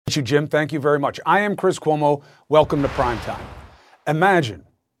You, Jim. Thank you very much. I am Chris Cuomo. Welcome to Primetime. Imagine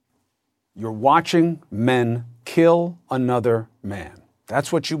you're watching men kill another man.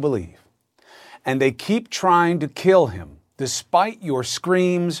 That's what you believe. And they keep trying to kill him despite your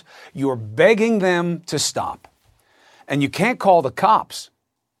screams. You're begging them to stop. And you can't call the cops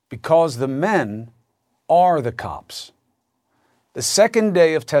because the men are the cops. The second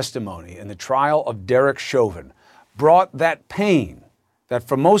day of testimony in the trial of Derek Chauvin brought that pain that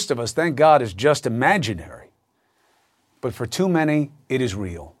for most of us, thank God, is just imaginary. But for too many, it is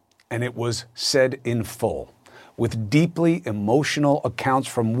real. And it was said in full, with deeply emotional accounts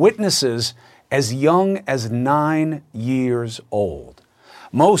from witnesses as young as 9 years old.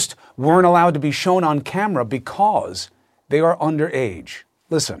 Most weren't allowed to be shown on camera because they are underage.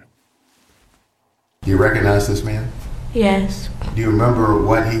 Listen. Do you recognize this man? Yes. Do you remember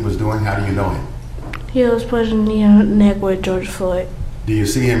what he was doing? How do you know him? He was pushing me on the neck with George Floyd. Do you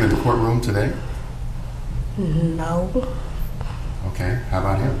see him in the courtroom today? No. Okay, how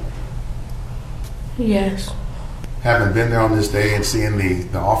about him? Yes. Having been there on this day and seeing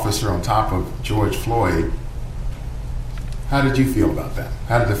the officer on top of George Floyd, how did you feel about that?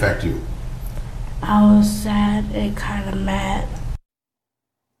 How did it affect you? I was sad and kind of mad.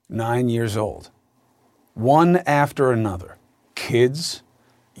 9 years old. One after another. Kids,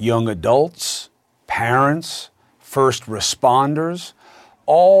 young adults, parents, first responders,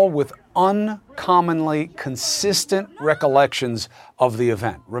 all with uncommonly consistent recollections of the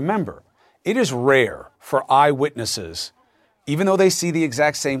event. Remember, it is rare for eyewitnesses, even though they see the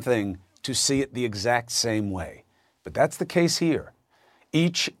exact same thing, to see it the exact same way. But that's the case here.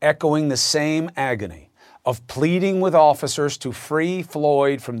 Each echoing the same agony of pleading with officers to free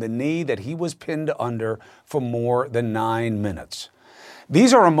Floyd from the knee that he was pinned under for more than 9 minutes.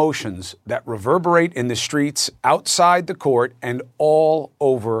 These are emotions that reverberate in the streets outside the court and all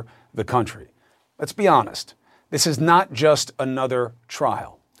over the country. Let's be honest. This is not just another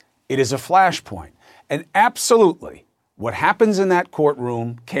trial. It is a flashpoint. And absolutely, what happens in that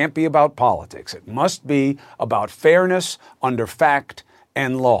courtroom can't be about politics. It must be about fairness under fact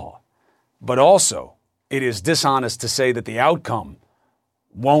and law. But also, it is dishonest to say that the outcome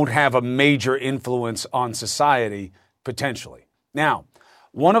won't have a major influence on society, potentially. Now,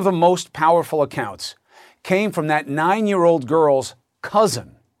 one of the most powerful accounts came from that 9-year-old girl's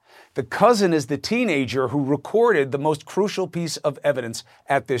cousin. The cousin is the teenager who recorded the most crucial piece of evidence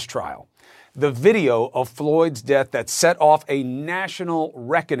at this trial. The video of Floyd's death that set off a national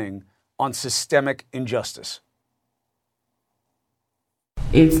reckoning on systemic injustice.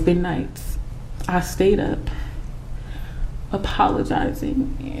 It's been nights. I stayed up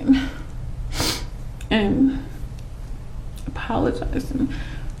apologizing and apologizing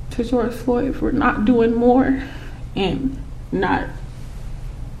to George Floyd for not doing more and not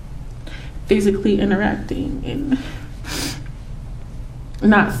physically interacting and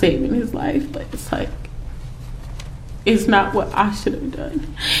not saving his life. But it's like, it's not what I should have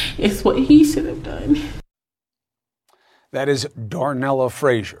done. It's what he should have done. That is Darnella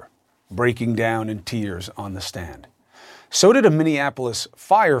Frazier breaking down in tears on the stand. So did a Minneapolis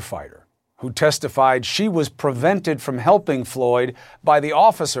firefighter who testified she was prevented from helping Floyd by the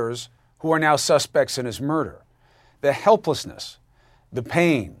officers who are now suspects in his murder. The helplessness, the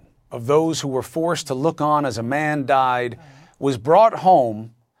pain of those who were forced to look on as a man died was brought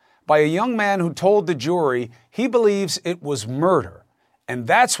home by a young man who told the jury he believes it was murder. And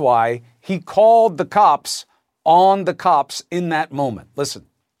that's why he called the cops on the cops in that moment. Listen.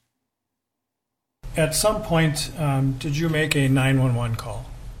 At some point, did you make a 911 call?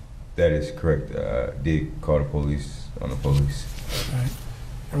 That is correct. I did call the police on the police. Right.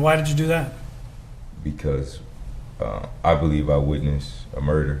 And why did you do that? Because I believe I witnessed a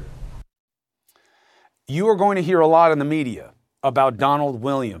murder. You are going to hear a lot in the media about Donald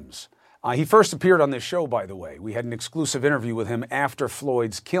Williams. He first appeared on this show, by the way. We had an exclusive interview with him after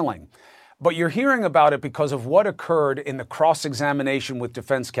Floyd's killing. But you're hearing about it because of what occurred in the cross-examination with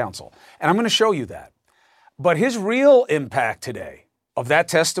defense counsel. And I'm going to show you that. But his real impact today of that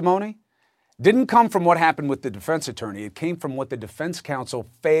testimony didn't come from what happened with the defense attorney. It came from what the defense counsel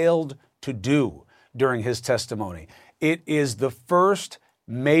failed to do during his testimony. It is the first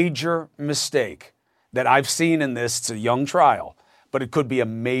major mistake that I've seen in this. It's a young trial, but it could be a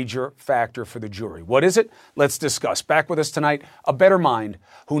major factor for the jury. What is it? Let's discuss. Back with us tonight, a better mind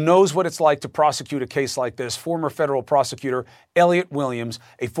who knows what it's like to prosecute a case like this, former federal prosecutor Elliot Williams,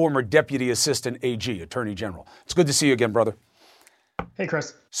 a former deputy assistant AG, attorney general. It's good to see you again, brother. Hey,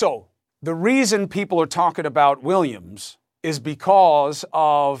 Chris. So the reason people are talking about Williams is because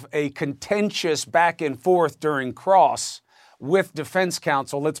of a contentious back and forth during cross with defense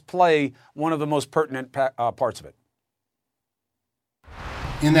counsel. Let's play one of the most pertinent parts of it.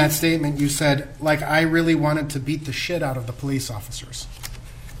 In that statement, you said, like, I really wanted to beat the shit out of the police officers.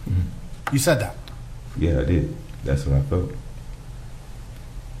 You said that. Yeah, I did. That's what I felt.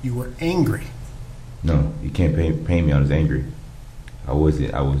 You were angry. No, you can't paint me out as angry. I was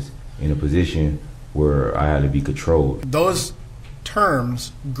in a position where I had to be controlled. Those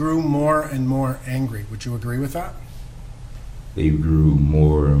terms grew more and more angry. Would you agree with that? They grew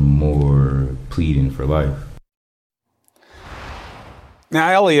more and more pleading for life. Now,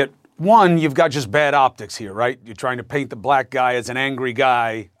 Elliot, one, you've got just bad optics here, right? You're trying to paint the black guy as an angry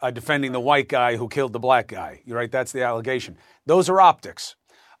guy defending the white guy who killed the black guy. You're right, that's the allegation. Those are optics.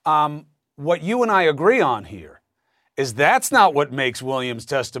 What you and I agree on here is that's not what makes Williams'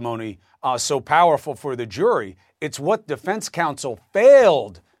 testimony so powerful for the jury. It's what defense counsel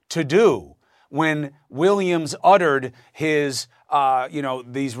failed to do when Williams uttered his,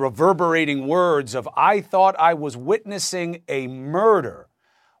 these reverberating words of, I thought I was witnessing a murder.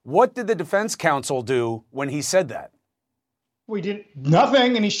 What did the defense counsel do when he said that? We did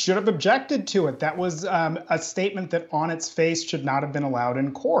nothing, and he should have objected to it. That was a statement that on its face should not have been allowed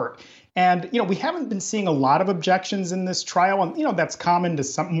in court. And, we haven't been seeing a lot of objections in this trial. And, that's common to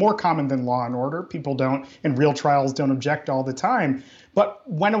some, more common than Law and Order. People in real trials don't object all the time. But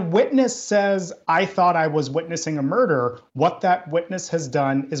when a witness says, I thought I was witnessing a murder, what that witness has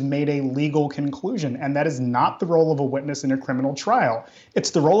done is made a legal conclusion. And that is not the role of a witness in a criminal trial. It's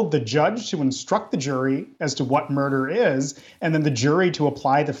the role of the judge to instruct the jury as to what murder is, and then the jury to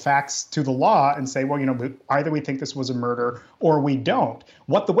apply the facts to the law and say, well, either we think this was a murder or we don't.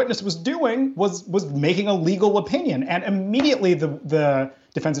 What the witness was doing was making a legal opinion. And immediately the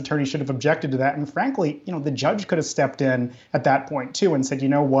defense attorney should have objected to that. And frankly, the judge could have stepped in at that point too and said, you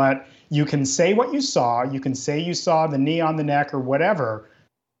know what, you can say what you saw. You can say you saw the knee on the neck or whatever,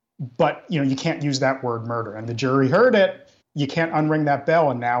 but you can't use that word murder. And the jury heard it. You can't unring that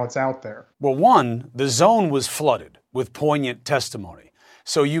bell, and now it's out there. Well, one, the zone was flooded with poignant testimony.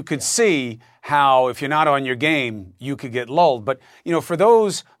 So you could see how, if you're not on your game, you could get lulled. But, for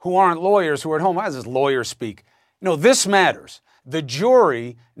those who aren't lawyers, who are at home, as lawyers speak, this matters. The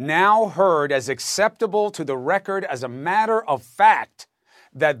jury now heard as acceptable to the record as a matter of fact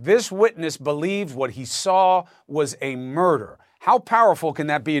that this witness believed what he saw was a murder. How powerful can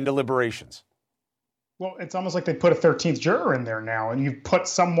that be in deliberations? Well, it's almost like they put a 13th juror in there now, and you've put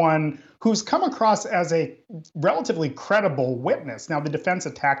someone who's come across as a relatively credible witness. Now, the defense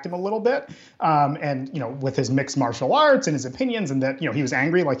attacked him a little bit, with his mixed martial arts and his opinions, and that, he was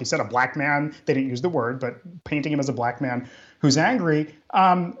angry, like you said, a black man. They didn't use the word, but painting him as a black man who's angry.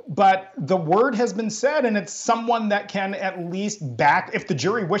 But the word has been said, and it's someone that can at least if the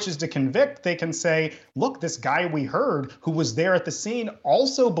jury wishes to convict, they can say, look, this guy we heard who was there at the scene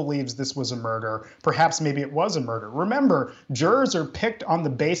also believes this was a murder. Perhaps maybe it was a murder. Remember, jurors are picked on the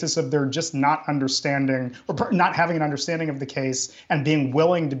basis of their just not understanding or not having an understanding of the case and being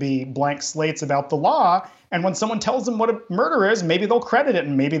willing to be blank slates about the law. And when someone tells them what a murder is, maybe they'll credit it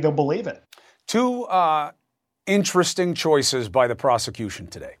and maybe they'll believe it. Two interesting choices by the prosecution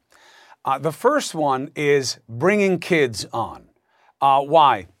today. The first one is bringing kids on.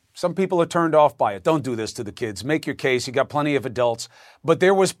 Why? Some people are turned off by it. Don't do this to the kids. Make your case. You got plenty of adults. But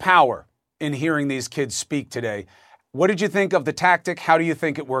there was power in hearing these kids speak today. What did you think of the tactic? How do you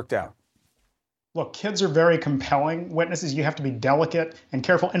think it worked out? Look, kids are very compelling witnesses. You have to be delicate and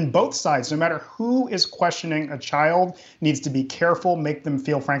careful. And both sides, no matter who is questioning a child, needs to be careful, make them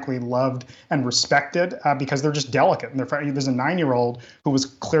feel, frankly, loved and respected because they're just delicate. And there's a 9-year-old who was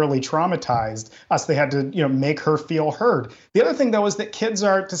clearly traumatized. So they had to, make her feel heard. The other thing, though, is that kids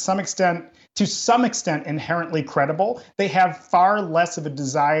are, to some extent, inherently credible. They have far less of a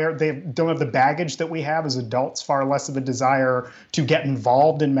desire. They don't have the baggage that we have as adults, far less of a desire to get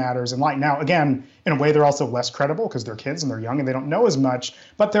involved in matters and like. Now, again, in a way, they're also less credible because they're kids and they're young and they don't know as much.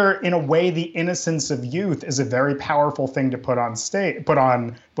 But in a way, the innocence of youth is a very powerful thing to put on stage.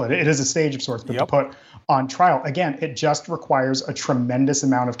 But it is a stage of sorts, but to put on trial. Again, it just requires a tremendous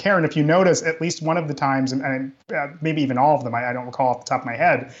amount of care. And if you notice, at least one of the times, and maybe even all of them, I don't recall off the top of my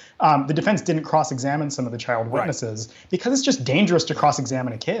head, the defense didn't cross-examine some of the child witnesses because it's just dangerous to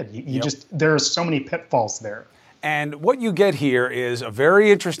cross-examine a kid. There are so many pitfalls there. And what you get here is a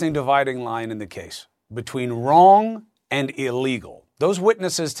very interesting dividing line in the case between wrong and illegal. Those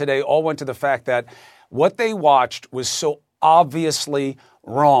witnesses today all went to the fact that what they watched was so obviously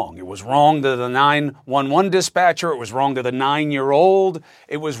wrong. It was wrong to the 911 dispatcher. It was wrong to the 9-year-old.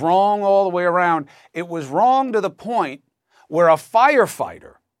 It was wrong all the way around. It was wrong to the point where a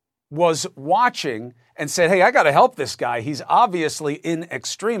firefighter was watching and said, hey, I got to help this guy. He's obviously in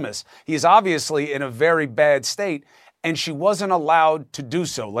extremis. He's obviously in a very bad state. And she wasn't allowed to do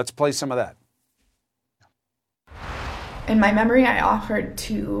so. Let's play some of that. In my memory, I offered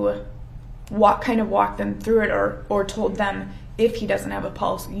to walk them through it, or told them, if he doesn't have a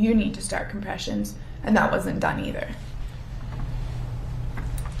pulse, you need to start compressions. And that wasn't done either.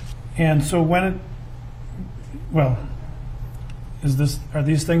 And so are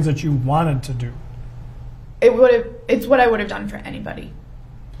these things that you wanted to do? It's what I would have done for anybody.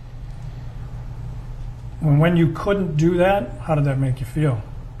 When you couldn't do that, how did that make you feel?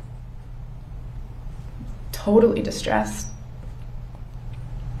 Totally distressed.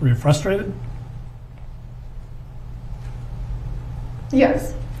 Were you frustrated?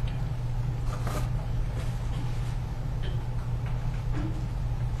 Yes.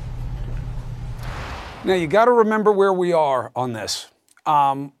 Now, you got to remember where we are on this.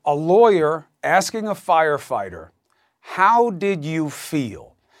 A lawyer asking a firefighter, how did you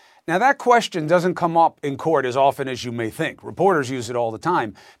feel? Now, that question doesn't come up in court as often as you may think. Reporters use it all the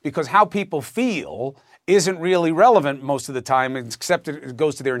time because how people feel isn't really relevant most of the time, except it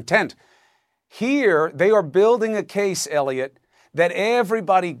goes to their intent. Here, they are building a case, Elliot, that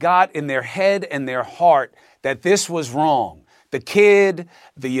everybody got in their head and their heart that this was wrong. The kid,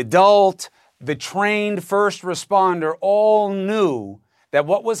 the adult, the trained first responder all knew that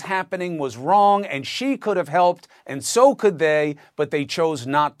what was happening was wrong and she could have helped and so could they, but they chose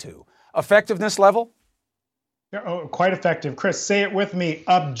not to. Effectiveness level? Quite effective. Chris, say it with me.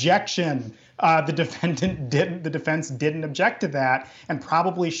 Objection. The defense didn't object to that and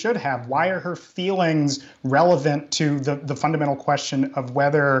probably should have. Why are her feelings relevant to the fundamental question of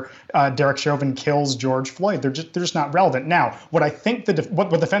whether Derek Chauvin kills George Floyd? They're just not relevant. Now, what I think what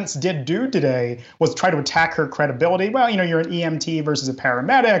the defense did do today was try to attack her credibility. Well, you're an EMT versus a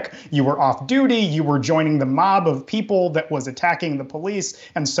paramedic. You were off duty. You were joining the mob of people that was attacking the police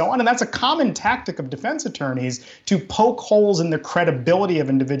and so on. And that's a common tactic of defense attorneys to poke holes in the credibility of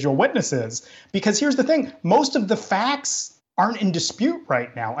individual witnesses. Because here's the thing, most of the facts aren't in dispute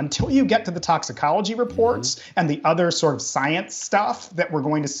right now until you get to the toxicology reports and the other sort of science stuff that we're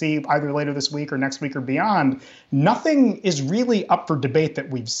going to see either later this week or next week or beyond. Nothing is really up for debate that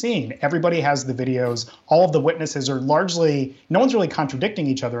we've seen. Everybody has the videos. All of the witnesses are no one's really contradicting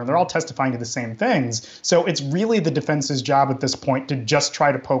each other and they're all testifying to the same things. So it's really the defense's job at this point to just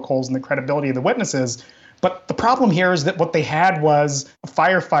try to poke holes in the credibility of the witnesses. But the problem here is that what they had was a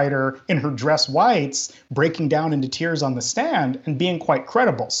firefighter in her dress whites breaking down into tears on the stand and being quite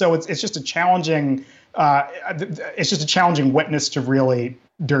credible. So it's just a challenging witness to really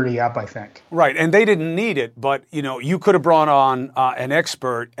dirty up, I think. Right, and they didn't need it, but you could have brought on an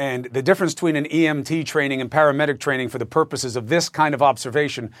expert, and the difference between an EMT training and paramedic training for the purposes of this kind of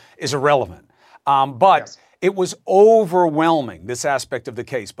observation is irrelevant. Yes. It was overwhelming, this aspect of the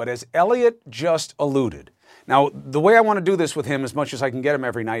case. But as Elliot just alluded, now the way I want to do this with him as much as I can get him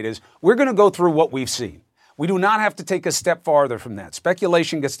every night is we're going to go through what we've seen. We do not have to take a step farther from that.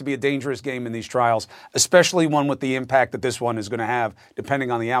 Speculation gets to be a dangerous game in these trials, especially one with the impact that this one is going to have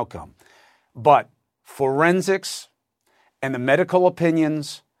depending on the outcome. But forensics and the medical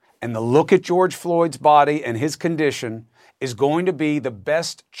opinions and the look at George Floyd's body and his condition is going to be the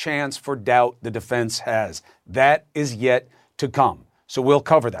best chance for doubt the defense has. That is yet to come. So we'll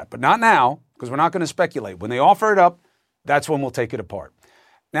cover that, but not now, because we're not going to speculate. When they offer it up, that's when we'll take it apart.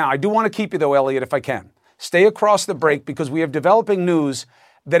 Now, I do want to keep you, though, Elliot, if I can. Stay across the break, because we have developing news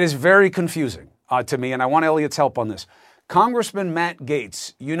that is very confusing to me, and I want Elliot's help on this. Congressman Matt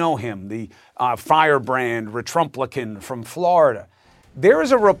Gaetz, you know him, the firebrand Republican from Florida. There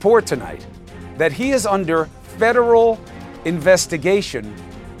is a report tonight that he is under federal investigation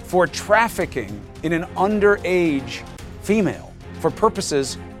for trafficking in an underage female for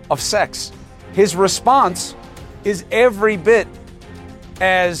purposes of sex. His response is every bit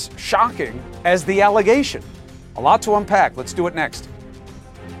as shocking as the allegation. A lot to unpack. Let's do it next.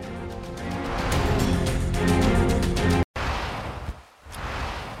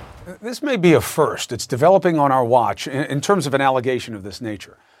 This may be a first. It's developing on our watch in terms of an allegation of this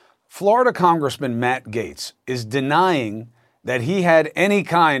nature. Florida Congressman Matt Gaetz is denying that he had any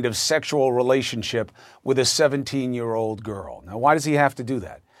kind of sexual relationship with a 17-year-old girl. Now, why does he have to do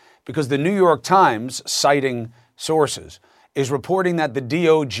that? Because the New York Times, citing sources, is reporting that the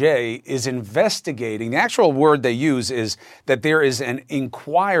DOJ is investigating. The actual word they use is that there is an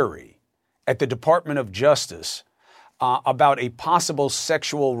inquiry at the Department of Justice about a possible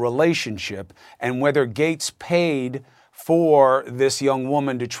sexual relationship and whether Gaetz paid for this young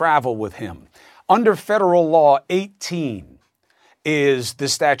woman to travel with him. Under federal law 18, is the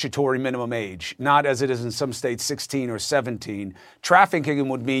statutory minimum age, not as it is in some states 16 or 17. Trafficking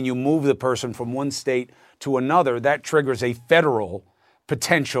would mean you move the person from one state to another. That triggers a federal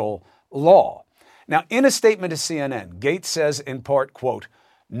potential law. Now, in a statement to CNN, Gates says in part, quote,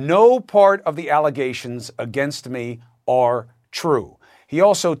 "No part of the allegations against me are true." He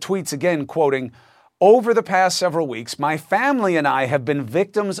also tweets again, quoting, "Over the past several weeks, my family and I have been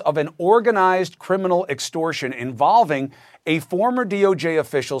victims of an organized criminal extortion involving a former DOJ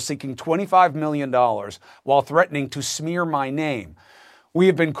official seeking $25 million while threatening to smear my name. We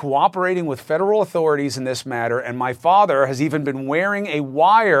have been cooperating with federal authorities in this matter, and my father has even been wearing a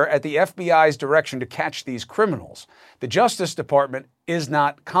wire at the FBI's direction to catch these criminals. The Justice Department is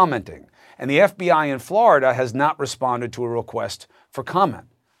not commenting, and the FBI in Florida has not responded to a request for comment.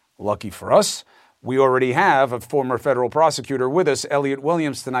 Lucky for us, we already have a former federal prosecutor with us, Elliot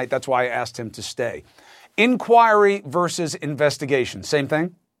Williams, tonight. That's why I asked him to stay." Inquiry versus investigation, same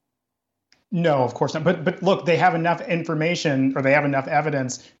thing? No, of course not. But look, they have enough information, or they have enough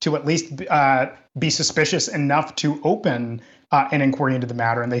evidence to at least be suspicious enough to open an inquiry into the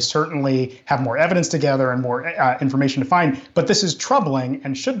matter, and they certainly have more evidence together and more information to find. But this is troubling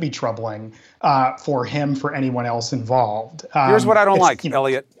and should be troubling for him, for anyone else involved. Here's what I don't like,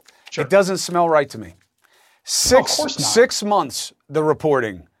 Elliot. Sure. It doesn't smell right to me. Of course not. 6 months, the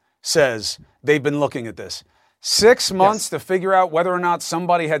reporting says they've been looking at this. 6 months to figure out whether or not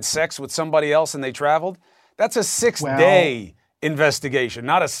somebody had sex with somebody else and they traveled? That's a 6-day investigation,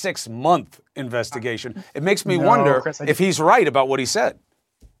 not a 6-month investigation. It makes me wonder Chris, if he's right about what he said.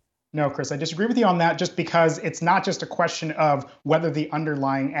 No, Chris, I disagree with you on that, just because it's not just a question of whether the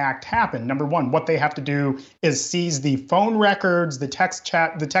underlying act happened. Number one, what they have to do is seize the phone records, the text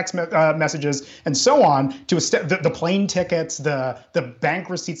messages, and so on, to the plane tickets, the bank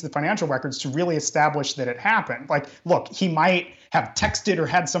receipts, the financial records, to really establish that it happened. Like, look, he might have texted or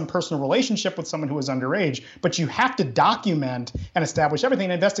had some personal relationship with someone who was underage, but you have to document and establish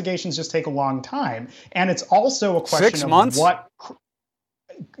everything. Investigations just take a long time. And it's also a question 6 months? of what...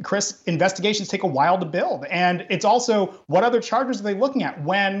 Chris, investigations take a while to build. And it's also, what other charges are they looking at?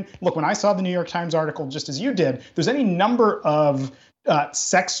 When I saw the New York Times article, just as you did, there's any number of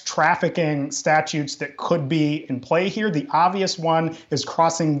sex trafficking statutes that could be in play here. The obvious one is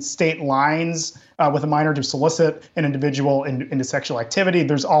crossing state lines with a minor to solicit an individual into sexual activity.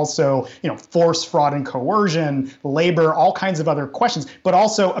 There's also, force, fraud, and coercion, labor, all kinds of other questions, but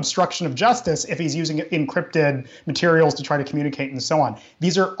also obstruction of justice if he's using encrypted materials to try to communicate and so on.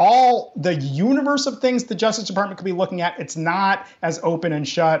 These are all the universe of things the Justice Department could be looking at. It's not as open and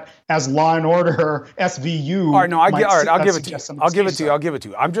shut as Law and Order, SVU. All right, no, I'll give it to you. I'll give it to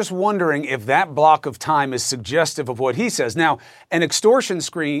you. I'm just wondering if that block of time is suggestive of what he says. Now, an extortion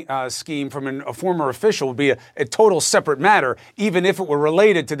scheme from a former official would be a total separate matter. Even if it were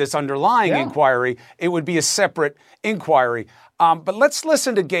related to this underlying inquiry, it would be a separate inquiry. But let's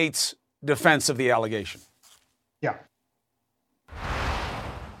listen to Gates' defense of the allegation. Yeah.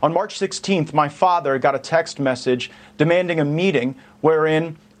 On March 16th, my father got a text message demanding a meeting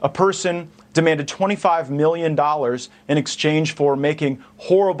wherein a person demanded $25 million in exchange for making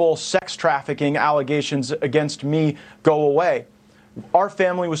horrible sex trafficking allegations against me go away. Our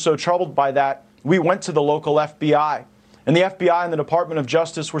family was so troubled by that, we went to the local FBI. And the FBI and the Department of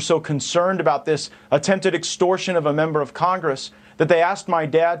Justice were so concerned about this attempted extortion of a member of Congress that they asked my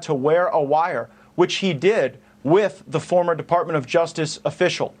dad to wear a wire, which he did with the former Department of Justice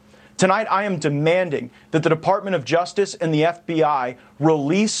official. Tonight, I am demanding that the Department of Justice and the FBI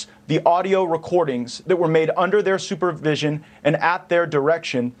release the audio recordings that were made under their supervision and at their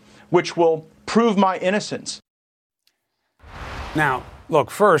direction, which will prove my innocence. Now, look,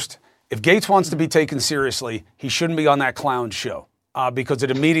 first, if Gates wants to be taken seriously, he shouldn't be on that clown show because it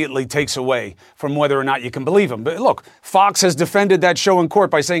immediately takes away from whether or not you can believe him. But look, Fox has defended that show in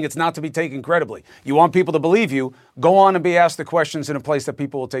court by saying it's not to be taken credibly. You want people to believe you, go on and be asked the questions in a place that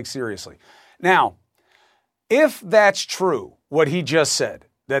people will take seriously. Now, if that's true, what he just said,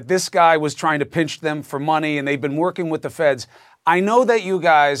 that this guy was trying to pinch them for money and they've been working with the feds, I know the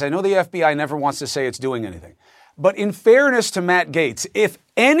FBI never wants to say it's doing anything. But in fairness to Matt Gaetz, if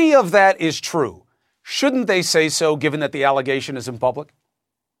any of that is true, shouldn't they say so given that the allegation is in public?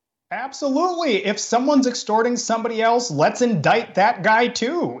 Absolutely. If someone's extorting somebody else, let's indict that guy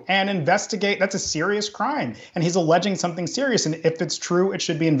too and investigate. That's a serious crime. And he's alleging something serious. And if it's true, it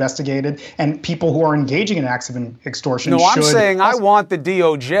should be investigated. And people who are engaging in acts of extortion should... I'm saying I want the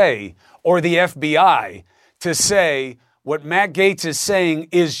DOJ or the FBI to say what Matt Gaetz is saying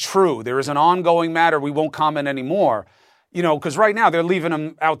is true. There is an ongoing matter. We won't comment anymore. Because right now they're leaving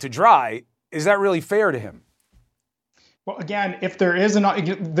him out to dry. Is that really fair to him? Well, again, if there is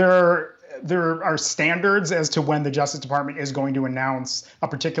there are standards as to when the Justice Department is going to announce a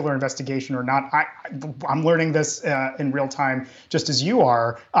particular investigation or not. I'm learning this in real time, just as you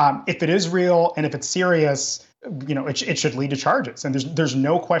are. If it is real and if it's serious, it should lead to charges. And there's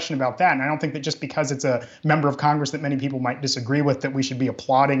no question about that. And I don't think that just because it's a member of Congress that many people might disagree with, that we should be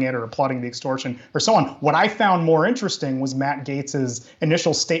applauding it or applauding the extortion or so on. What I found more interesting was Matt Gaetz's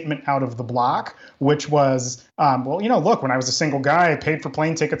initial statement out of the block, which was, look, when I was a single guy, I paid for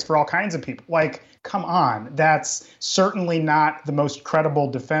plane tickets for all kinds of people. Like, come on. That's certainly not the most credible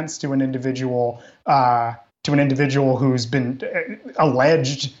defense to an individual who's been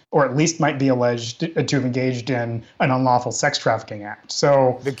alleged, or at least might be alleged, to have engaged in an unlawful sex trafficking act.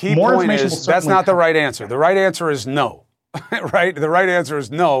 So the key point is that's not the right answer. The right answer is no. Right? The right answer is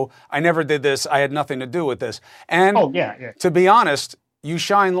no. I never did this. I had nothing to do with this. And to be honest, you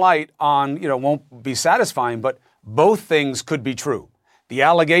shine light on, won't be satisfying, but both things could be true. The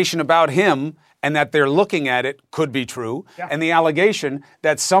allegation about him and that they're looking at it could be true. Yeah. And the allegation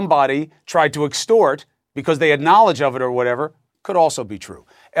that somebody tried to extort because they had knowledge of it or whatever, could also be true.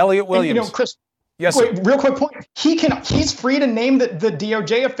 Elliot Williams. And, Chris, yes, wait, real quick point. He's free to name the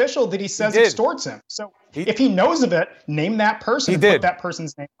DOJ official that he says extorts him. So if he knows of it, name that person and put that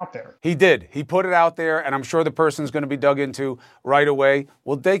person's name out there. He did. He put it out there, and I'm sure the person's going to be dug into right away.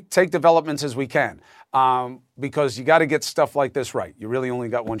 We'll take developments as we can, because you got to get stuff like this right. You really only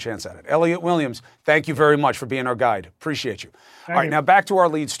got one chance at it. Elliot Williams, thank you very much for being our guide. Appreciate you. All right, now back to our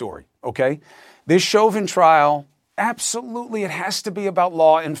lead story, okay? This Chauvin trial, absolutely, it has to be about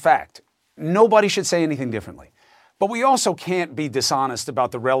law and fact. Nobody should say anything differently. But we also can't be dishonest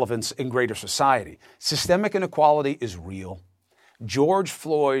about the relevance in greater society. Systemic inequality is real. George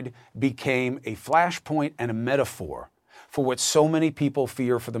Floyd became a flashpoint and a metaphor for what so many people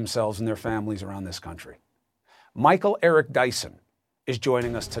fear for themselves and their families around this country. Michael Eric Dyson is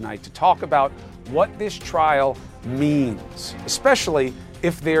joining us tonight to talk about what this trial means, especially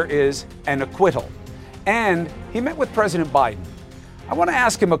if there is an acquittal. And he met with President Biden. I want to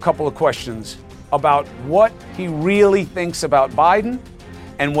ask him a couple of questions about what he really thinks about Biden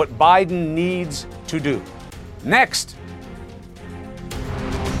and what Biden needs to do. Next.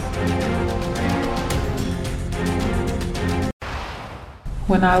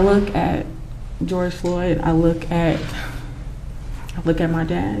 When I look at George Floyd, I look at my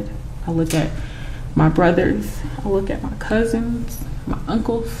dad, I look at my brothers, I look at my cousins, my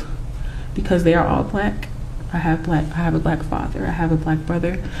uncles, because they are all black. I have a black father, I have a black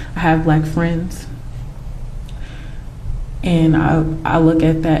brother, I have black friends. And I look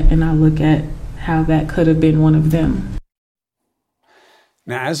at that and I look at how that could have been one of them.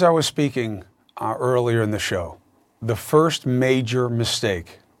 Now, as I was speaking earlier in the show, the first major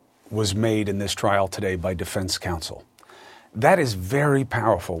mistake was made in this trial today by defense counsel. That is very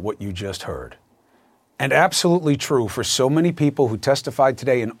powerful, what you just heard. And absolutely true for so many people who testified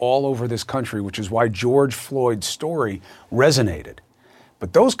today and all over this country, which is why George Floyd's story resonated.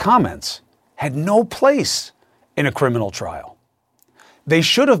 But those comments had no place in a criminal trial. They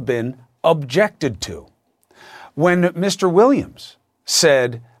should have been objected to. When Mr. Williams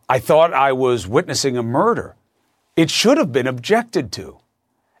said, "I thought I was witnessing a murder," it should have been objected to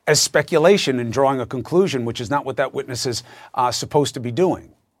as speculation and drawing a conclusion, which is not what that witness is supposed to be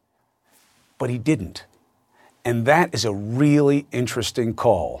doing. But he didn't. And that is a really interesting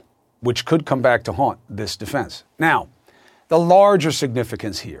call, which could come back to haunt this defense. Now, the larger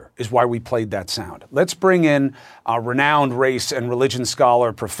significance here is why we played that sound. Let's bring in a renowned race and religion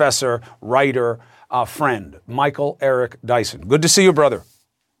scholar, professor, writer, friend, Michael Eric Dyson. Good to see you, brother.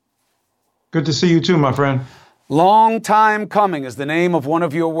 Good to see you too, my friend. Long Time Coming is the name of one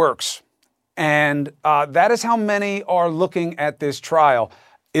of your works. And that is how many are looking at this trial.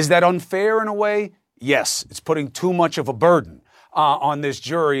 Is that unfair in a way? Yes, it's putting too much of a burden on this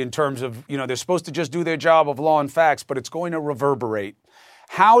jury in terms of, they're supposed to just do their job of law and facts, but it's going to reverberate.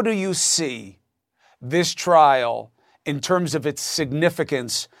 How do you see this trial in terms of its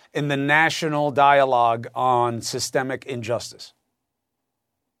significance in the national dialogue on systemic injustice?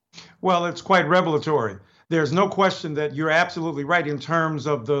 Well, it's quite revelatory. There's no question that you're absolutely right in terms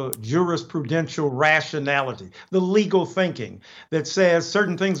of the jurisprudential rationality, the legal thinking that says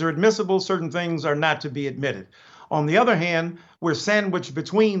certain things are admissible, certain things are not to be admitted. On the other hand, we're sandwiched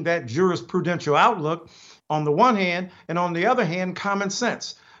between that jurisprudential outlook on the one hand, and on the other hand, common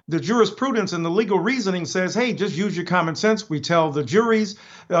sense. the jurisprudence and the legal reasoning says, hey, just use your common sense. We tell the juries,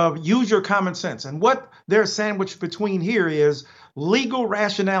 use your common sense. And what they're sandwiched between here is legal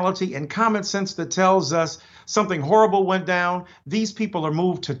rationality and common sense that tells us something horrible went down. These people are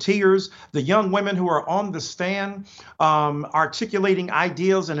moved to tears. The young women who are on the stand articulating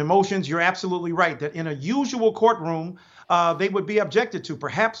ideas and emotions, you're absolutely right that in a usual courtroom, they would be objected to.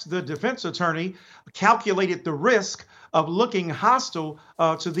 Perhaps the defense attorney calculated the risk of looking hostile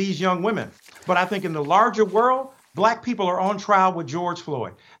to these young women. But I think in the larger world, Black people are on trial with George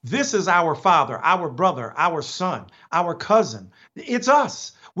Floyd. This is our father, our brother, our son, our cousin. It's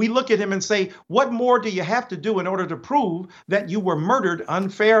us. We look at him and say, what more do you have to do in order to prove that you were murdered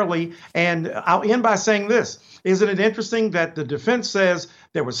unfairly? And I'll end by saying this. Isn't it interesting that the defense says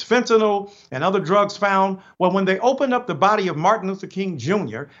there was fentanyl and other drugs found? Well, when they opened up the body of Martin Luther King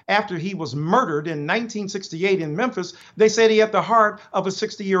Jr. after he was murdered in 1968 in Memphis, they said he had the heart of a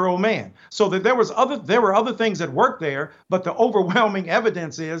 60-year-old man. So that there were other things that worked there, but the overwhelming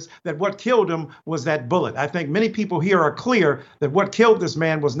evidence is that what killed him was that bullet. I think many people here are clear that what killed this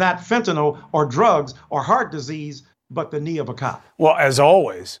man was not fentanyl or drugs or heart disease, but the knee of a cop. Well, as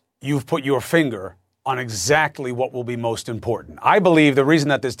always, you've put your finger on exactly what will be most important. I believe the reason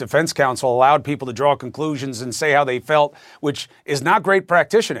that this defense counsel allowed people to draw conclusions and say how they felt, which is not great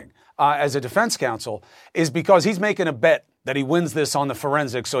practicing as a defense counsel, is because he's making a bet that he wins this on the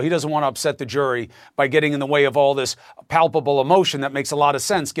forensics, so he doesn't want to upset the jury by getting in the way of all this palpable emotion that makes a lot of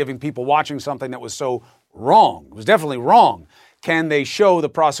sense, giving people watching something that was so wrong. It was definitely wrong. Can they show the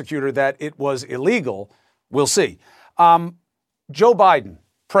prosecutor that it was illegal? We'll see. Joe Biden,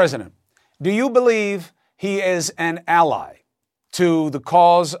 president, do you believe he is an ally to the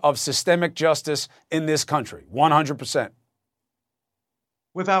cause of systemic justice in this country? 100%.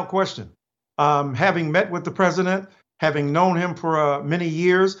 Without question. Having met with the president, having known him for many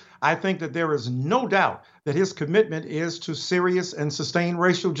years, I think that there is no doubt that his commitment is to serious and sustained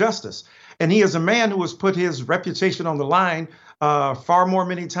racial justice. And he is a man who has put his reputation on the line far more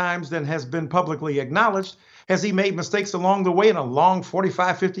many times than has been publicly acknowledged. Has he made mistakes along the way in a long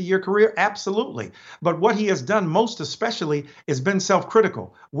 45, 50-year career? Absolutely. But what he has done most especially is been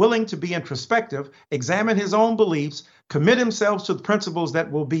self-critical, willing to be introspective, examine his own beliefs, commit himself to the principles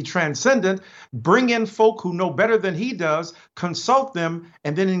that will be transcendent, bring in folk who know better than he does, consult them,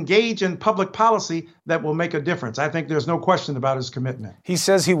 and then engage in public policy that will make a difference. I think there's no question about his commitment. He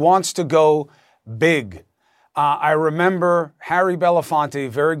says he wants to go big. I remember Harry Belafonte,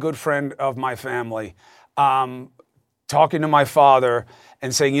 very good friend of my family, talking to my father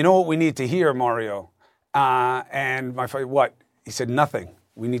and saying, you know what we need to hear, Mario? And my father, what? He said, nothing.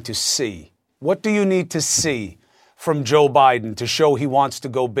 We need to see. What do you need to see from Joe Biden to show he wants to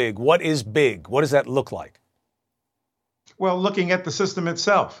go big? What is big? What does that look like? Well, looking at the system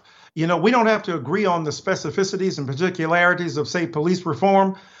itself, you know, we don't have to agree on the specificities and particularities of, say, police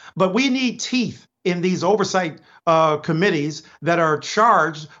reform, but we need teeth in these oversight committees that are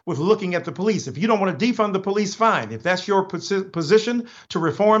charged with looking at the police. If you don't want to defund the police, fine. If that's your position to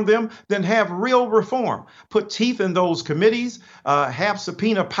reform them, then have real reform. Put teeth in those committees, have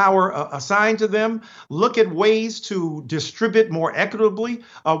subpoena power assigned to them, look at ways to distribute more equitably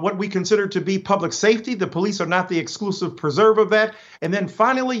what we consider to be public safety. The police are not the exclusive preserve of that. And then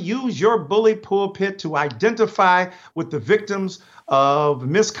finally, use your bully pulpit to identify with the victims of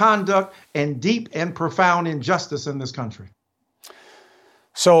misconduct and deep and profound injustice in this country.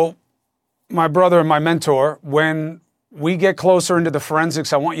 So, my brother and my mentor, when we get closer into the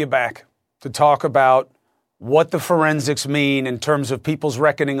forensics, I want you back to talk about what the forensics mean in terms of people's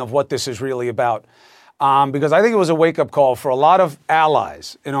reckoning of what this is really about. Because I think it was a wake-up call for a lot of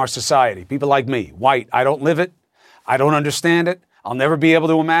allies in our society, people like me, white. I don't live it. I don't understand it. I'll never be able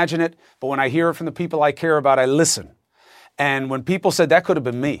to imagine it. But when I hear it from the people I care about, I listen. And when people said that could have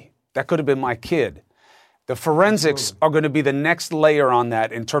been me, that could have been my kid, the forensics are going to be the next layer on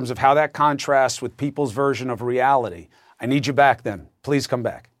that in terms of how that contrasts with people's version of reality. I need you back then. Please come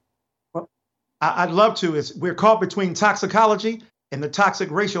back. Well, I'd love to. We're caught between toxicology and the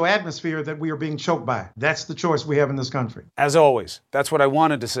toxic racial atmosphere that we are being choked by. That's the choice we have in this country. As always, that's what I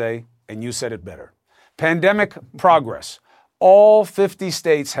wanted to say, and you said it better. Pandemic progress. All 50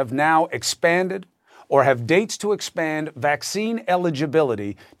 states have now expanded or have dates to expand vaccine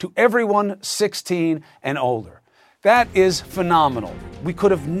eligibility to everyone 16 and older. That is phenomenal. We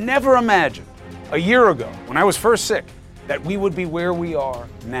could have never imagined a year ago, when I was first sick, that we would be where we are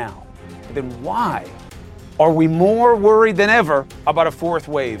now. But then why are we more worried than ever about a fourth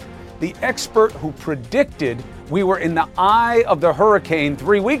wave? The expert who predicted we were in the eye of the hurricane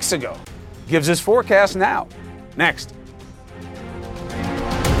 3 weeks ago gives us forecast now. Next.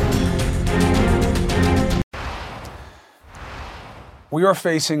 We are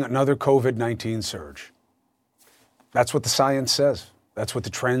facing another COVID-19 surge. That's what the science says. That's what the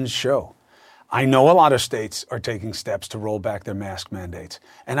trends show. I know a lot of states are taking steps to roll back their mask mandates,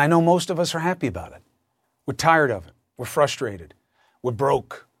 and I know most of us are happy about it. We're tired of it. We're frustrated. We're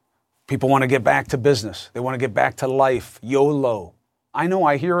broke. People want to get back to business. They want to get back to life. YOLO. I know,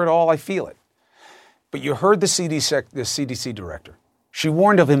 I hear it all, I feel it. But you heard the CDC director. She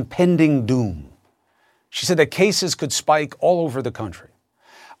warned of impending doom. She said that cases could spike all over the country.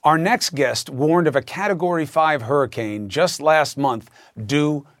 Our next guest warned of a Category 5 hurricane just last month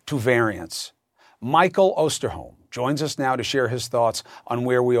due to variants. Michael Osterholm joins us now to share his thoughts on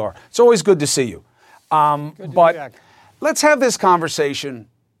where we are. It's always good to see you. Good to be but back. let's have this conversation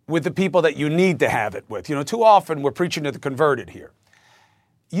with the people that you need to have it with. You know, too often we're preaching to the converted here.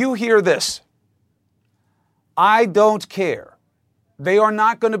 You hear this. I don't care. They are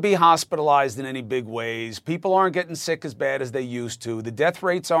not going to be hospitalized in any big ways. People aren't getting sick as bad as they used to. The death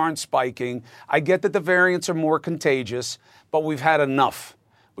rates aren't spiking. I get that the variants are more contagious, but we've had enough.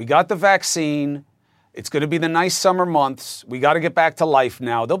 We got the vaccine. It's going to be the nice summer months. We got to get back to life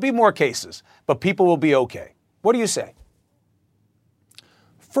now. There'll be more cases, but people will be okay. What do you say?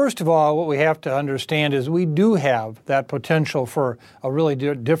 First of all, what we have to understand is we do have that potential for a really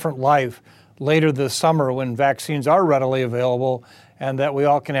different life later this summer when vaccines are readily available and that we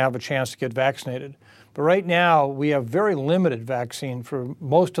all can have a chance to get vaccinated. But right now, we have very limited vaccine for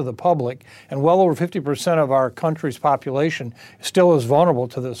most of the public, and well over 50% of our country's population still is vulnerable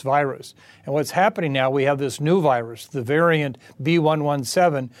to this virus. And what's happening now, we have this new virus, the variant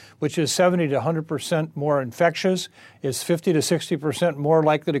B117, which is 70 to 100% more infectious, is 50 to 60% more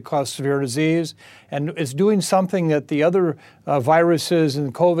likely to cause severe disease, and it's doing something that the other viruses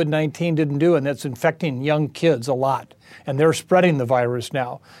in COVID-19 didn't do, and that's infecting young kids a lot. And they're spreading the virus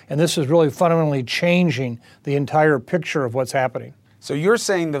now. And this is really fundamentally changing the entire picture of what's happening. So you're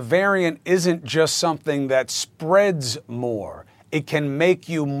saying the variant isn't just something that spreads more. It can make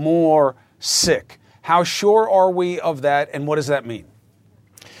you more sick. How sure are we of that, and what does that mean?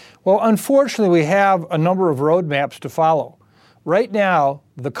 Well, unfortunately, we have a number of roadmaps to follow. Right now,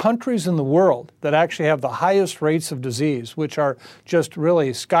 the countries in the world that actually have the highest rates of disease, which are just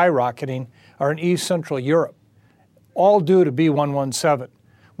really skyrocketing, are in East Central Europe, all due to B117.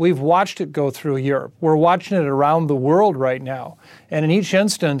 We've watched it go through Europe. We're watching it around the world right now. And in each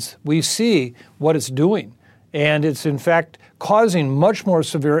instance, we see what it's doing. And it's in fact causing much more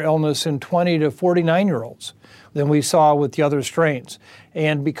severe illness in 20 to 49-year-olds than we saw with the other strains.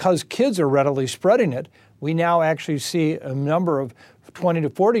 And because kids are readily spreading it, we now actually see a number of 20 to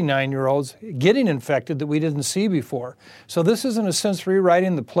 49-year-olds getting infected that we didn't see before. So this is in a sense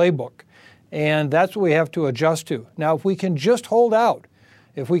rewriting the playbook. And that's what we have to adjust to. Now, if we can just hold out,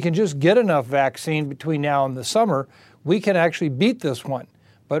 if we can just get enough vaccine between now and the summer, we can actually beat this one.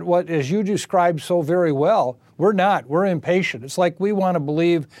 But what, as you described so very well, we're not. We're impatient. It's like we want to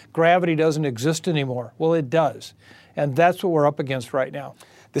believe gravity doesn't exist anymore. Well, it does. And that's what we're up against right now.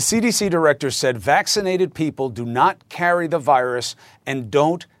 The CDC director said vaccinated people do not carry the virus and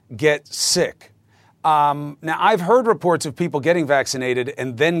don't get sick. Now, I've heard reports of people getting vaccinated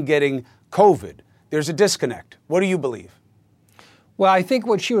and then getting COVID. There's a disconnect. What do you believe? Well, I think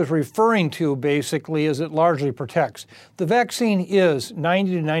what she was referring to basically is it largely protects. The vaccine is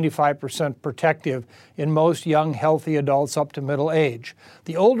 90 to 95% protective in most young, healthy adults up to middle age.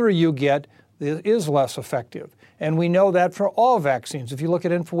 The older you get, it is less effective. And we know that for all vaccines. If you look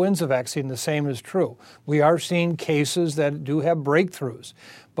at influenza vaccine, the same is true. We are seeing cases that do have breakthroughs.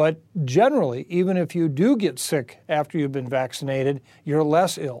 But generally, even if you do get sick after you've been vaccinated, you're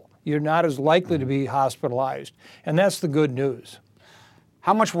less ill. You're not as likely to be hospitalized. And that's the good news.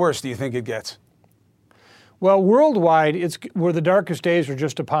 How much worse do you think it gets? Well, worldwide, it's where the darkest days are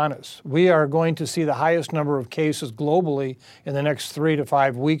just upon us. We are going to see the highest number of cases globally in the next 3 to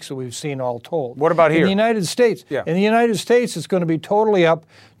 5 weeks that we've seen all told. What about here? In the United States, Yeah. In the United States, it's going to be totally up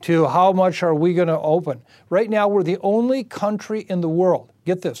to how much are we going to open. Right now, we're the only country in the world,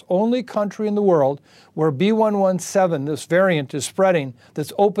 get this, only country in the world where B117, this variant, is spreading,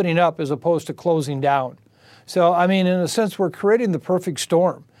 that's opening up as opposed to closing down. So, I mean, in a sense, we're creating the perfect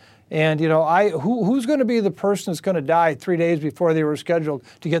storm. And, you know, who's going to be the person that's going to die 3 days before they were scheduled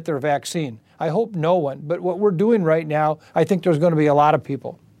to get their vaccine? I hope no one. But what we're doing right now, I think there's going to be a lot of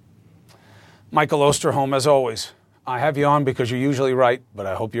people. Michael Osterholm, as always, I have you on because you're usually right, but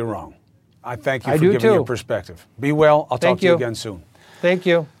I hope you're wrong. I thank you for giving your perspective. Be well. I'll talk to you again soon. Thank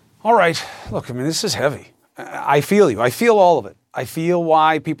you. All right. Look, I mean, this is heavy. I feel you. I feel all of it. I feel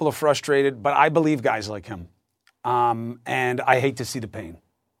why people are frustrated, but I believe guys like him. And I hate to see the pain.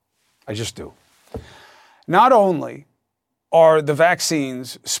 I just do. Not only are the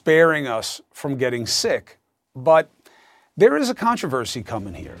vaccines sparing us from getting sick. But there is a controversy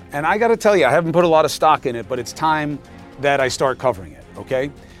coming here. And I got to tell you, I haven't put a lot of stock in it, but it's time that I start covering it,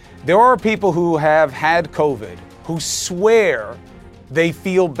 okay? There are people who have had COVID who swear they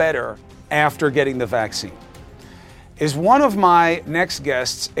feel better after getting the vaccine. Is one of my next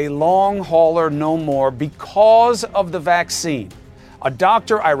guests a long hauler no more because of the vaccine? A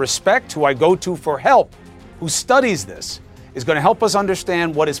doctor I respect, who I go to for help, who studies this, is going to help us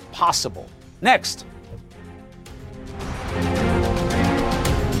understand what is possible. Next.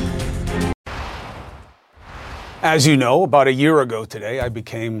 As you know, about a year ago today, I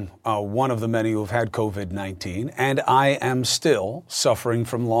became one of the many who have had COVID-19, and I am still suffering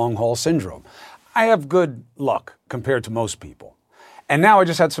from long haul syndrome. I have good luck compared to most people. And now I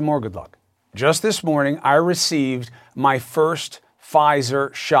just had some more good luck. Just this morning, I received my first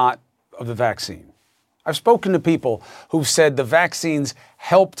Pfizer shot of the vaccine. I've spoken to people who've said the vaccines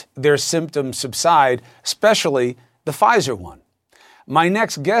helped their symptoms subside, especially the Pfizer one. My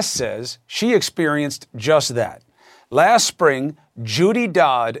next guest says she experienced just that. Last spring, Judy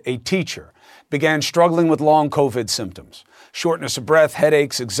Dodd, a teacher, began struggling with long COVID symptoms. Shortness of breath,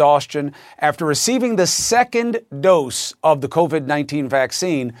 headaches, exhaustion. After receiving the second dose of the COVID-19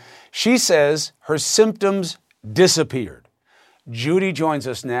 vaccine, she says her symptoms disappeared. Judy joins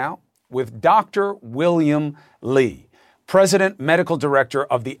us now with Dr. William Lee, President Medical Director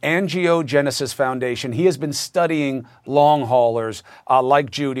of the Angiogenesis Foundation. He has been studying long haulers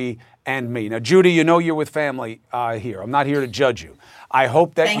like Judy and me. Now, Judy, you know you're with family here. I'm not here to judge you. I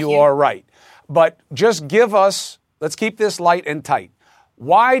hope that you are right. But just give us, let's keep this light and tight.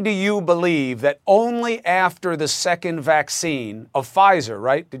 Why do you believe that only after the second vaccine of Pfizer,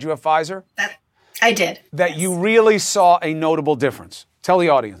 right? Did you have Pfizer? I did. That you really saw a notable difference? Tell the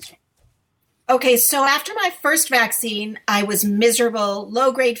audience. Okay, so after my first vaccine, I was miserable,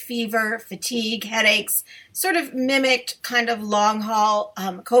 low-grade fever, fatigue, headaches, sort of mimicked kind of long-haul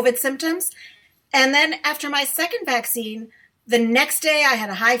COVID symptoms. And then after my second vaccine, the next day I had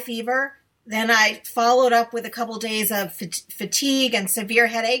a high fever. Then I followed up with a couple days of fatigue and severe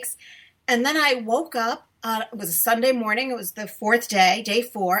headaches. And then I woke up, it was a Sunday morning, it was the fourth day, day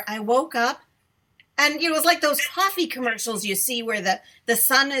 4. I woke up and it was like those coffee commercials you see where the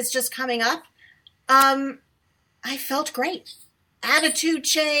sun is just coming up. I felt great. Attitude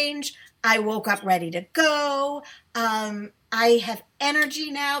change. I woke up ready to go. I have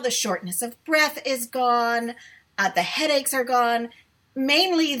energy now. The shortness of breath is gone. The headaches are gone.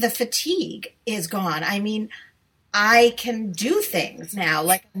 Mainly the fatigue is gone. I mean, I can do things now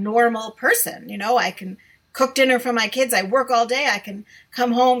like a normal person. You know, I can cook dinner for my kids. I work all day. I can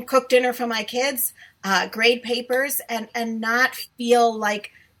come home, cook dinner for my kids, grade papers, and not feel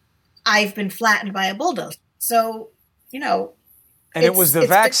like I've been flattened by a bulldozer. So, you know. And it was the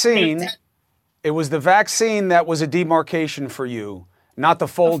vaccine. It was the vaccine that was a demarcation for you, not the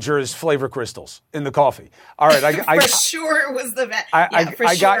Folgers flavor crystals in the coffee. All right. For sure it was the vaccine.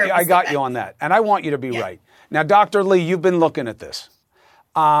 I got you on that. And I want you to be right. Now, Dr. Lee, you've been looking at this.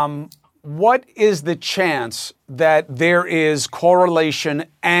 What is the chance that there is correlation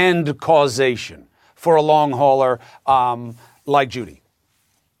and causation for a long hauler like Judy?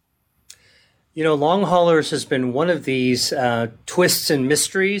 You know, long haulers has been one of these twists and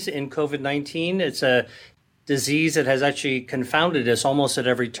mysteries in COVID-19. It's a disease that has actually confounded us almost at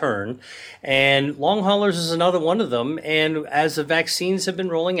every turn. And long haulers is another one of them. And as the vaccines have been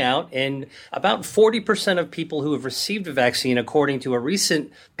rolling out, and about 40% of people who have received a vaccine, according to a recent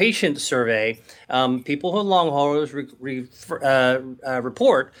patient survey, people who are long haulers report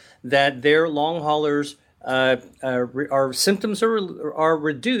that their long haulers our symptoms are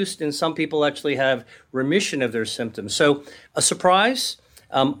reduced, and some people actually have remission of their symptoms. So a surprise,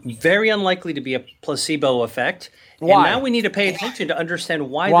 very unlikely to be a placebo effect. Why? And now we need to pay attention to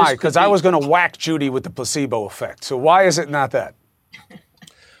understand why. Why? Because I was going to whack Judy with the placebo effect. So why is it not that?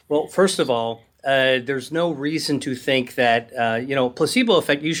 Well, first of all, there's no reason to think that, placebo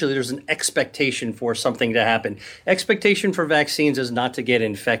effect, usually there's an expectation for something to happen. Expectation for vaccines is not to get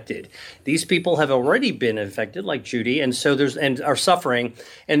infected. These people have already been infected, like Judy, and so are suffering.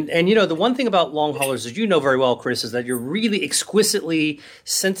 And the one thing about long haulers, as you know very well, Chris, is that you're really exquisitely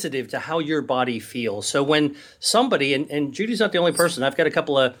sensitive to how your body feels. So when somebody, and Judy's not the only person, I've got a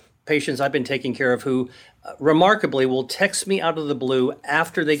couple of patients I've been taking care of who remarkably will text me out of the blue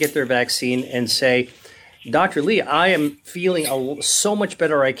after they get their vaccine and say, Dr. Lee, I am feeling so much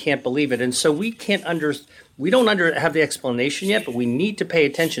better, I can't believe it. And so we don't have the explanation yet, but we need to pay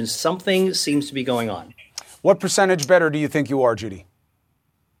attention. Something seems to be going on. What percentage better do you think you are, Judy?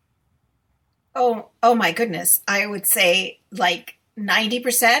 Oh my goodness. I would say like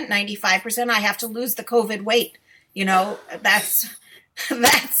 90%, 95%, I have to lose the COVID weight. You know, that's the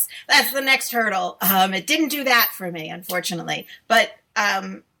next hurdle. It didn't do that for me, unfortunately. But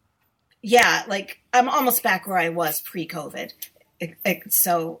yeah, like I'm almost back where I was pre-COVID.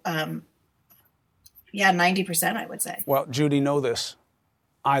 Yeah, 90%, I would say. Well, Judy, know this.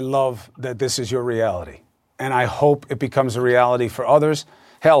 I love that this is your reality. And I hope it becomes a reality for others.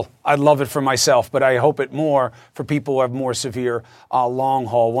 Hell, I'd love it for myself, but I hope it more for people who have more severe long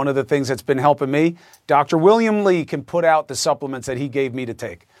haul. One of the things that's been helping me, Dr. William Lee can put out the supplements that he gave me to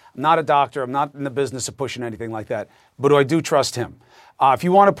take. I'm not a doctor. I'm not in the business of pushing anything like that, but I do trust him. If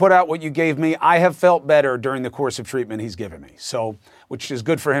you want to put out what you gave me, I have felt better during the course of treatment he's given me. So, which is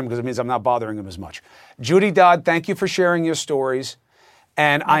good for him because it means I'm not bothering him as much. Judy Dodd, thank you for sharing your stories.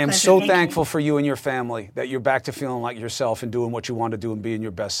 And I am so thankful for you and your family that you're back to feeling like yourself and doing what you want to do and being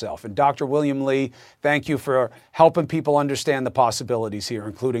your best self. And Dr. William Lee, thank you for helping people understand the possibilities here,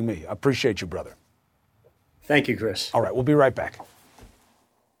 including me. I appreciate you, brother. Thank you, Chris. All right, we'll be right back.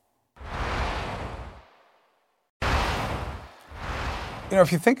 You know,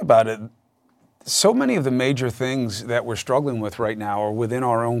 if you think about it, so many of the major things that we're struggling with right now are within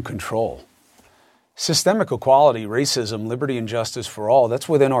our own control. Systemic equality, racism, liberty and justice for all, that's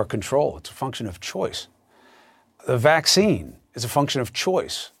within our control. It's a function of choice. The vaccine is a function of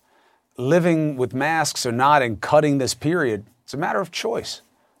choice. Living with masks or not and cutting this period, it's a matter of choice.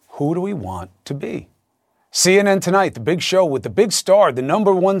 Who do we want to be? CNN Tonight, the big show with the big star, the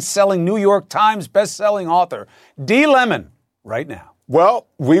 #1 selling New York Times best-selling author, D. Lemon, right now. Well,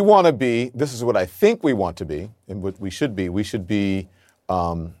 we want to be, this is what I think we want to be, and what we should be. We should be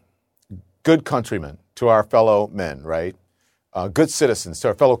good countrymen to our fellow men, right? Good citizens to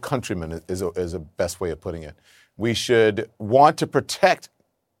our fellow countrymen is a best way of putting it. We should want to protect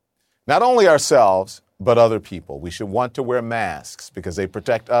not only ourselves, but other people. We should want to wear masks because they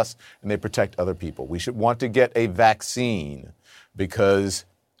protect us and they protect other people. We should want to get a vaccine because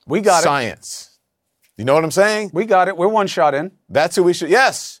we got science. You know what I'm saying? We got it. We're one shot in. That's who we should.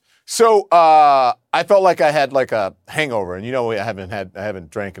 Yes. So I felt like I had like a hangover, and you know I haven't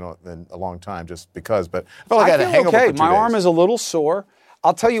drank in a long time just because. But I felt like I had a hangover. Okay, for 2 my days. arm is a little sore.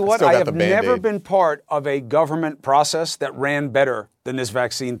 I'll tell you what, I have never Band-Aid. been part of a government process that ran better than this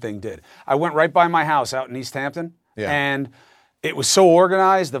vaccine thing did. I went right by my house out in East Hampton, and it was so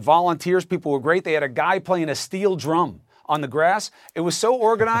organized. The volunteers, people were great. They had a guy playing a steel drum on the grass. It was so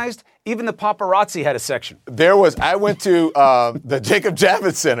organized, even the paparazzi had a section. I went to the Jacob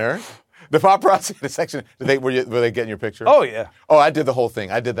Javits Center. The paparazzi had a section. Were they getting your picture? Oh, yeah. Oh, I did the whole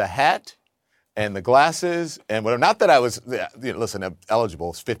thing. I did the hat and the glasses and whatever. Not that I was, listen, I'm eligible. I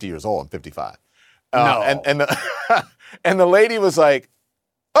was 50 years old. I'm 55. No. And the lady was like,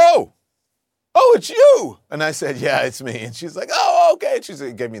 oh, it's you. And I said, yeah, it's me. And she's like, oh, okay. She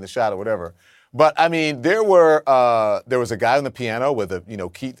gave me the shot or whatever. But I mean, there was a guy on the piano with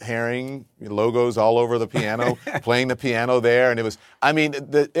Keith Haring logos all over the piano, playing the piano there, and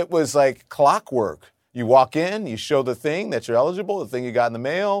it was like clockwork. You walk in, you show the thing that you're eligible, the thing you got in the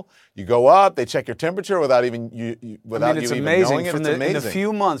mail. You go up, they check your temperature without even even knowing it. It's amazing. In the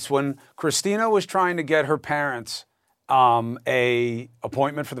few months when Christina was trying to get her parents a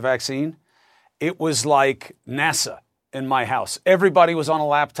appointment for the vaccine, it was like NASA in my house. Everybody was on a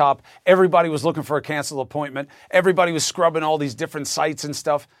laptop. Everybody was looking for a canceled appointment. Everybody was scrubbing all these different sites and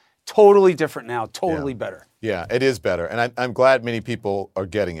stuff. Totally different now. Totally better. Yeah, it is better. And I'm glad many people are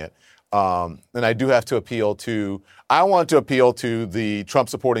getting it. And I do have to I want to appeal to the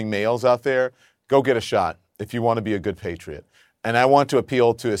Trump-supporting males out there. Go get a shot if you want to be a good patriot. And I want to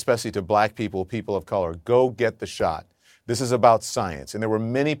appeal to, especially to black people, people of color, go get the shot. This is about science. And there were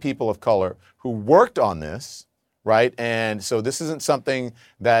many people of color who worked on this, right? And so this isn't something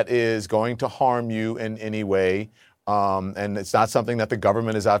that is going to harm you in any way. And it's not something that the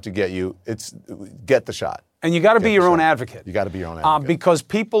government is out to get you. It's get the shot. And you got to be your own advocate. You got to be your own advocate. Because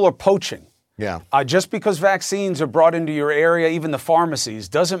people are poaching. Yeah. Just because vaccines are brought into your area, even the pharmacies,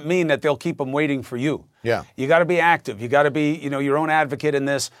 doesn't mean that they'll keep them waiting for you. Yeah. You got to be active. You got to be, your own advocate in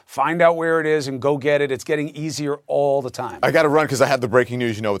this. Find out where it is and go get it. It's getting easier all the time. I got to run because I have the breaking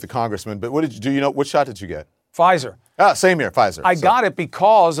news, with the congressman. But what shot did you get? Pfizer. Same here, Pfizer. I got it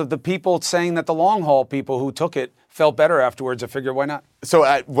because of the people saying that the long haul people who took it felt better afterwards. I figured, why not? So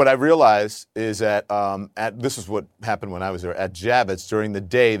what I realized is that this is what happened when I was there. At Javits, during the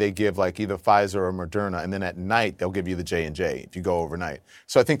day, they give like either Pfizer or Moderna, and then at night, they'll give you the J&J if you go overnight.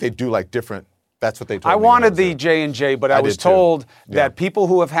 So I think they do like different. That's what they told me. I wanted the J&J, but I was told that people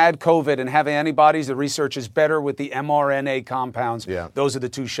who have had COVID and have antibodies, the research is better with the mRNA compounds. Yeah. Those are the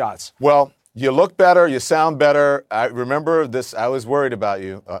two shots. Well, You look better. You sound better. I remember this. I was worried about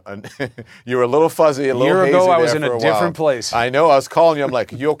you. You were a little fuzzy, a little hazy. A year ago, I there was in for a while. different place. I know. I was calling you. I'm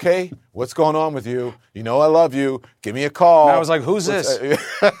like, you okay? What's going on with you? You know I love you. Give me a call. And I was like, who's this?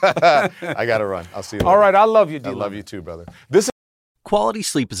 I got to run. I'll see you later. All right. I love you, I D. love you too, brother. This Quality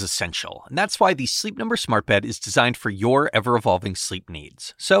sleep is essential, and that's why the Sleep Number Smart Bed is designed for your ever-evolving sleep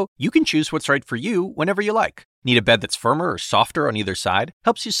needs. So you can choose what's right for you whenever you like. Need a bed that's firmer or softer on either side?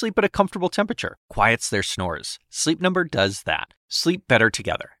 Helps you sleep at a comfortable temperature. Quiets their snores. Sleep Number does that. Sleep better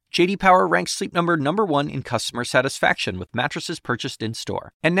together. J.D. Power ranks Sleep Number #1 in customer satisfaction with mattresses purchased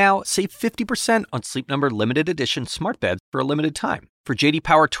in-store. And now, save 50% on Sleep Number limited edition smart beds for a limited time. For J.D.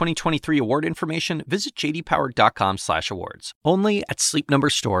 Power 2023 award information, visit jdpower.com/awards. Only at Sleep Number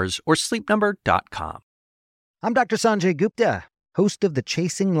stores or sleepnumber.com. I'm Dr. Sanjay Gupta, host of the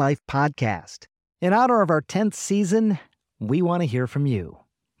Chasing Life podcast. In honor of our 10th season, we want to hear from you.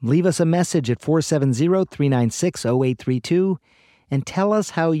 Leave us a message at 470-396-0832 and tell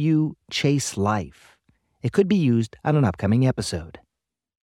us how you chase life. It could be used on an upcoming episode.